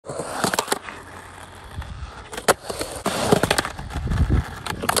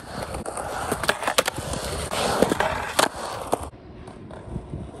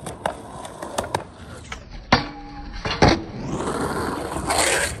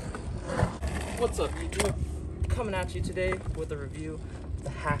What's up, YouTube? Coming at you today with a review of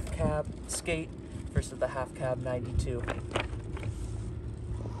the half cab skate versus the half cab 92.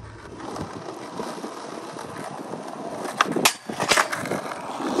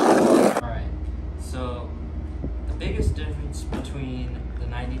 Alright, so the biggest difference between the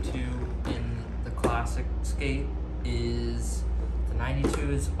 92 and the classic skate is the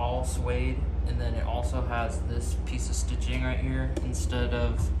 92 is all suede, and then it also has this piece of stitching right here instead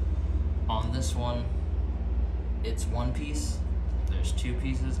of on this one it's one piece. There's two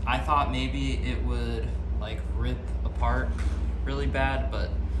pieces. I thought maybe it would like rip apart really bad, but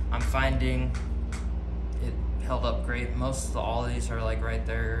I'm finding it held up great. Most of all of these are like right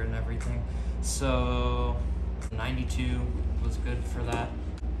there and everything, so 92 was good for that.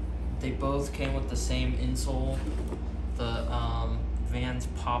 They both came with the same insole, the Vans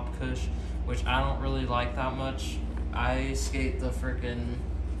Pop Cush, which I don't really like that much. I skate the freaking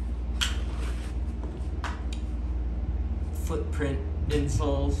footprint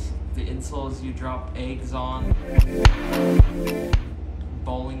insoles, the insoles you drop eggs on,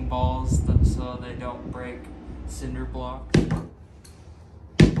 bowling balls so they don't break cinder blocks.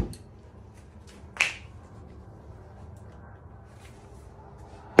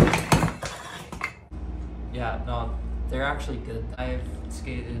 Yeah, no, they're actually good. I've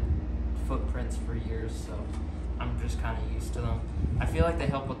skated footprints for years, so I'm just kind of used to them. I feel like they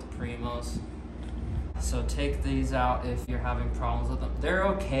help with the primos. So take these out if you're having problems with them. They're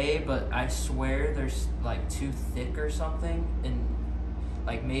okay, but I swear they're like too thick or something. And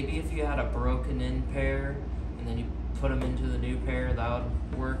like maybe if you had a broken in pair and then you put them into the new pair, that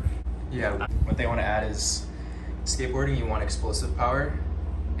would work. Yeah, what they want to add is skateboarding, you want explosive power.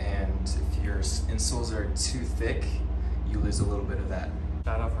 And if your insoles are too thick, you lose a little bit of that.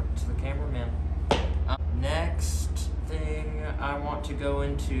 Shout out to the cameraman. Next thing I want to go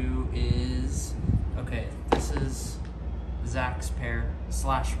into is, okay, this is Zach's pair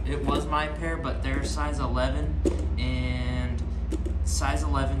 / it was my pair, but they're size 11, and size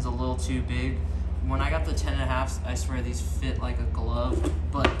 11's a little too big. When I got the 10.5s, I swear these fit like a glove,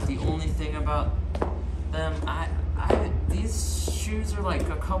 but the only thing about them, these shoes are like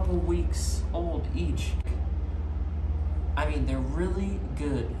a couple weeks old each. I mean, they're really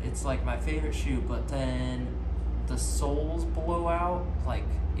good. It's like my favorite shoe, but then the soles blow out like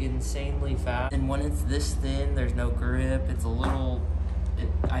insanely fast. And when it's this thin, there's no grip. It's a little,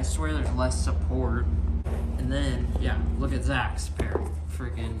 I swear there's less support. And then, yeah, look at Zach's pair.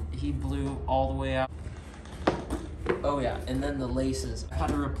 Freaking, he blew all the way out. Oh yeah, and then the laces. I had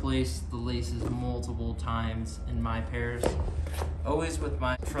to replace the laces multiple times in my pairs. Always with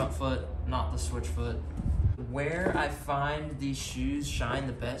my front foot, not the switch foot. Where I find these shoes shine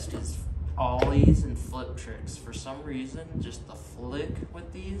the best is ollies and flip tricks. For some reason, just the flick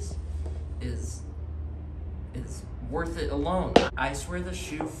with these is worth it alone. I swear the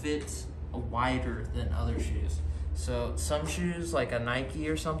shoe fits wider than other shoes. So some shoes, like a Nike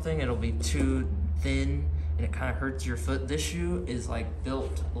or something, it'll be too thin and it kind of hurts your foot. This shoe is like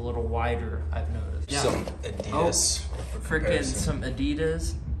built a little wider, I've noticed. Yeah. Some Adidas. Oh, freaking some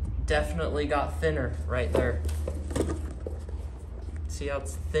Adidas. Definitely got thinner right there. See how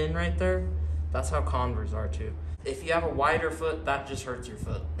it's thin right there? That's how Converse are too. If you have a wider foot, that just hurts your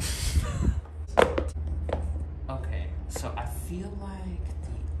foot. Okay, so I feel like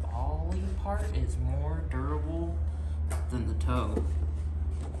the ollie part is more durable than the toe.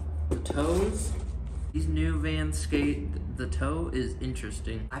 The toes, these new Vans skate, the toe is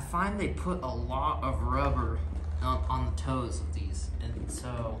interesting. I find they put a lot of rubber on the toes of these, and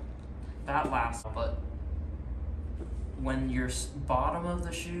so that lasts, but when your bottom of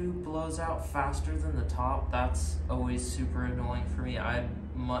the shoe blows out faster than the top, that's always super annoying for me. I'd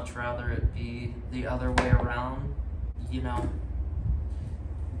much rather it be the other way around, you know.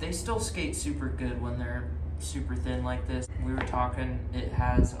 They still skate super good when they're super thin like this. We were talking, it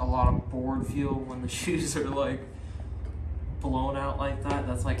has a lot of board feel when the shoes are like blown out like that.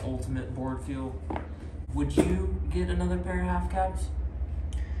 That's like ultimate board feel. Would you get another pair of half cabs?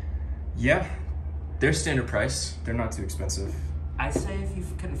 Yeah, they're standard price. They're not too expensive. I say if you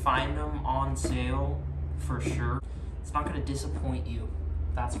can find them on sale, for sure. It's not gonna disappoint you,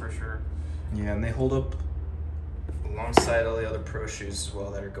 that's for sure. Yeah, and they hold up alongside all the other pro shoes as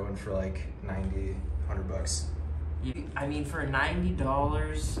well that are going for like 90, 100 bucks. Yeah, I mean, for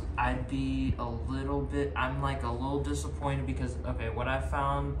 $90, I'd be a little bit, I'm like a little disappointed because, okay, what I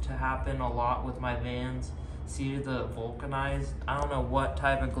found to happen a lot with my Vans, see the vulcanized, I don't know what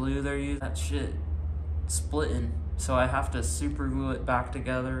type of glue they're using, that shit splitting. So I have to super glue it back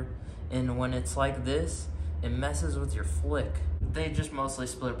together. And when it's like this, it messes with your flick. They just mostly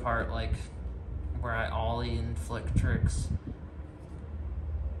split apart like where I ollie and flick tricks,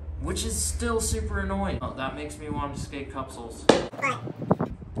 which is still super annoying. Oh, that makes me want to skate cupsules.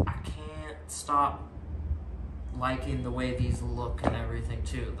 I can't stop liking the way these look and everything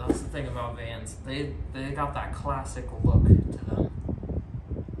too. That's the thing about Vans. They got that classic look to them.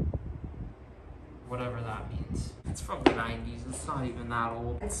 Whatever that means. It's from the 90s, it's not even that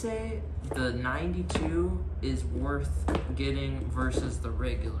old. I'd say the 92 is worth getting versus the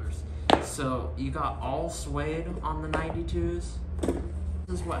regulars. So you got all suede on the 92s.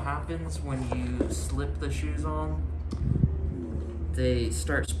 This is what happens when you slip the shoes on. They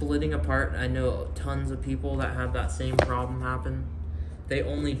start splitting apart. I know tons of people that have that same problem happen. They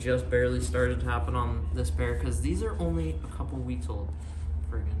only just barely started to happen on this pair because these are only a couple weeks old.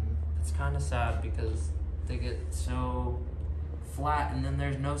 Friggin'. It's kind of sad because they get so flat and then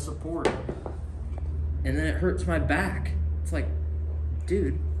there's no support. And then it hurts my back. It's like,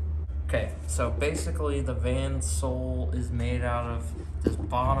 dude. Okay, so basically the Vans sole is made out of this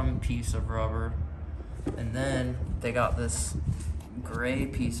bottom piece of rubber. And then they got this gray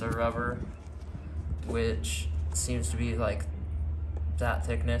piece of rubber, which seems to be like that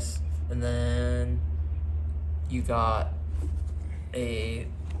thickness. And then you got a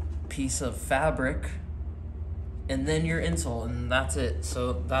piece of fabric, and then your insole, and that's it.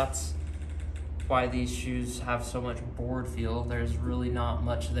 So that's why these shoes have so much board feel. There's really not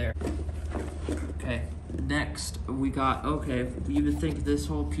much there. Okay, next we got, okay, you would think this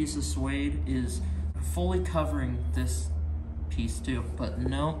whole piece of suede is fully covering this piece too, but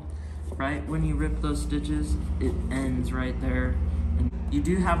no. Right when you rip those stitches, it ends right there. And you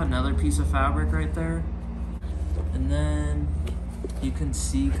do have another piece of fabric right there, and then you can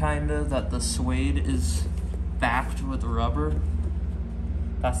see kind of that the suede is backed with rubber.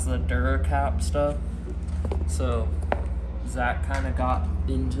 That's the DuraCap stuff. So Zach kind of got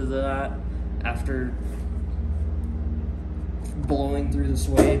into that after blowing through the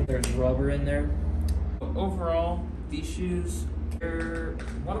suede. There's rubber in there. Overall, these shoes are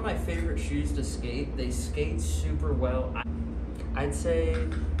one of my favorite shoes to skate. They skate super well. I'd say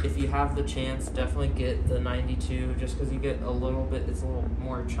if you have the chance, definitely get the 92 just because you get a little bit, it's a little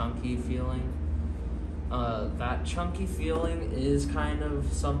more chunky feeling. That chunky feeling is kind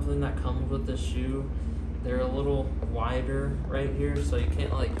of something that comes with this shoe. They're a little wider right here, so you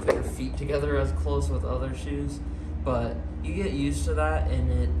can't like put your feet together as close with other shoes, but you get used to that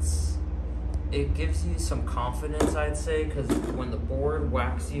and it gives you some confidence, I'd say, because when the board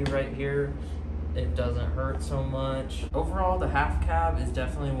whacks you right here, it doesn't hurt so much. Overall, the half cab is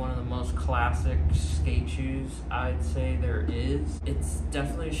definitely one of the most classic skate shoes I'd say there is. It's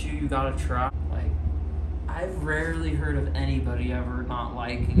definitely a shoe you gotta try. Like, I've rarely heard of anybody ever not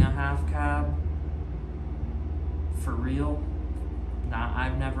liking a half cab. For real. Nah,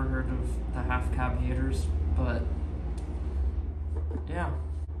 I've never heard of the half cab haters, but yeah,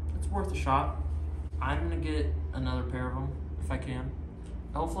 it's worth a shot. I'm gonna get another pair of them if I can.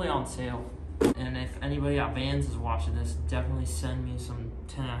 Hopefully on sale. And if anybody at Vans is watching this, definitely send me some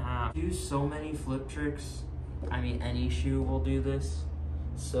 10.5. Do so many flip tricks. I mean, any shoe will do this.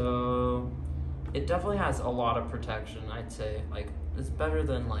 So it definitely has a lot of protection, I'd say. Like, it's better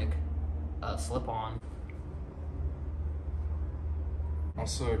than like a slip-on.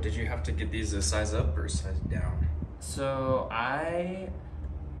 Also, did you have to get these a size up or a size down? So I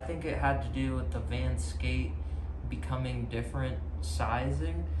think it had to do with the Vans skate becoming different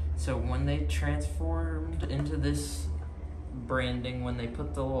sizing. So when they transformed into this branding, when they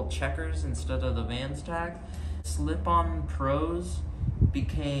put the little checkers instead of the Vans tag, slip-on pros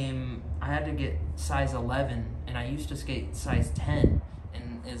became, I had to get size 11 and I used to skate size 10,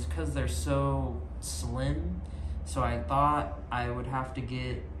 and it's because they're so slim. So I thought I would have to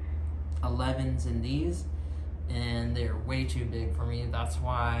get 11s in these, and they're way too big for me. That's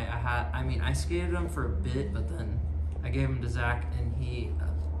why I skated them for a bit, but then I gave them to Zach and he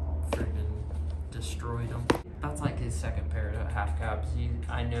freaking destroyed them. That's like his second pair of half cabs.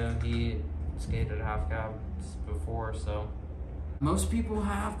 I know he skated half cabs before, so most people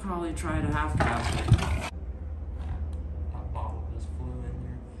have probably tried a half cab. That bottle just flew in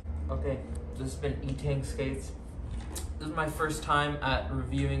there. Okay, this has been E-Tank Skates. This is my first time at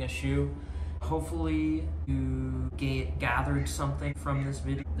reviewing a shoe. Hopefully you gathered something from this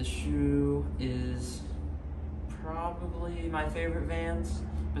video. The shoe is probably my favorite Vans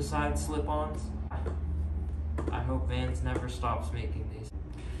besides slip-ons. I hope Vans never stops making these.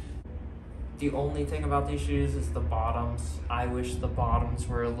 The only thing about these shoes is the bottoms. I wish the bottoms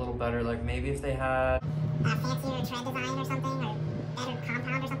were a little better. Like maybe if they had fancier tread design or something, or better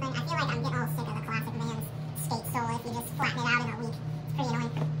compound or something. I feel like I'm getting all sick of the classic Vans skate sole if you just flatten it out in a week. It's pretty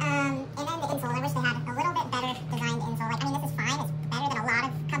annoying. And then the insole, I wish they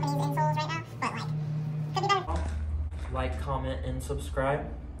like, comment, and subscribe.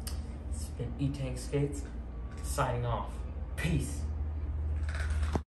 It's been E-Tank Skates, signing off. Peace.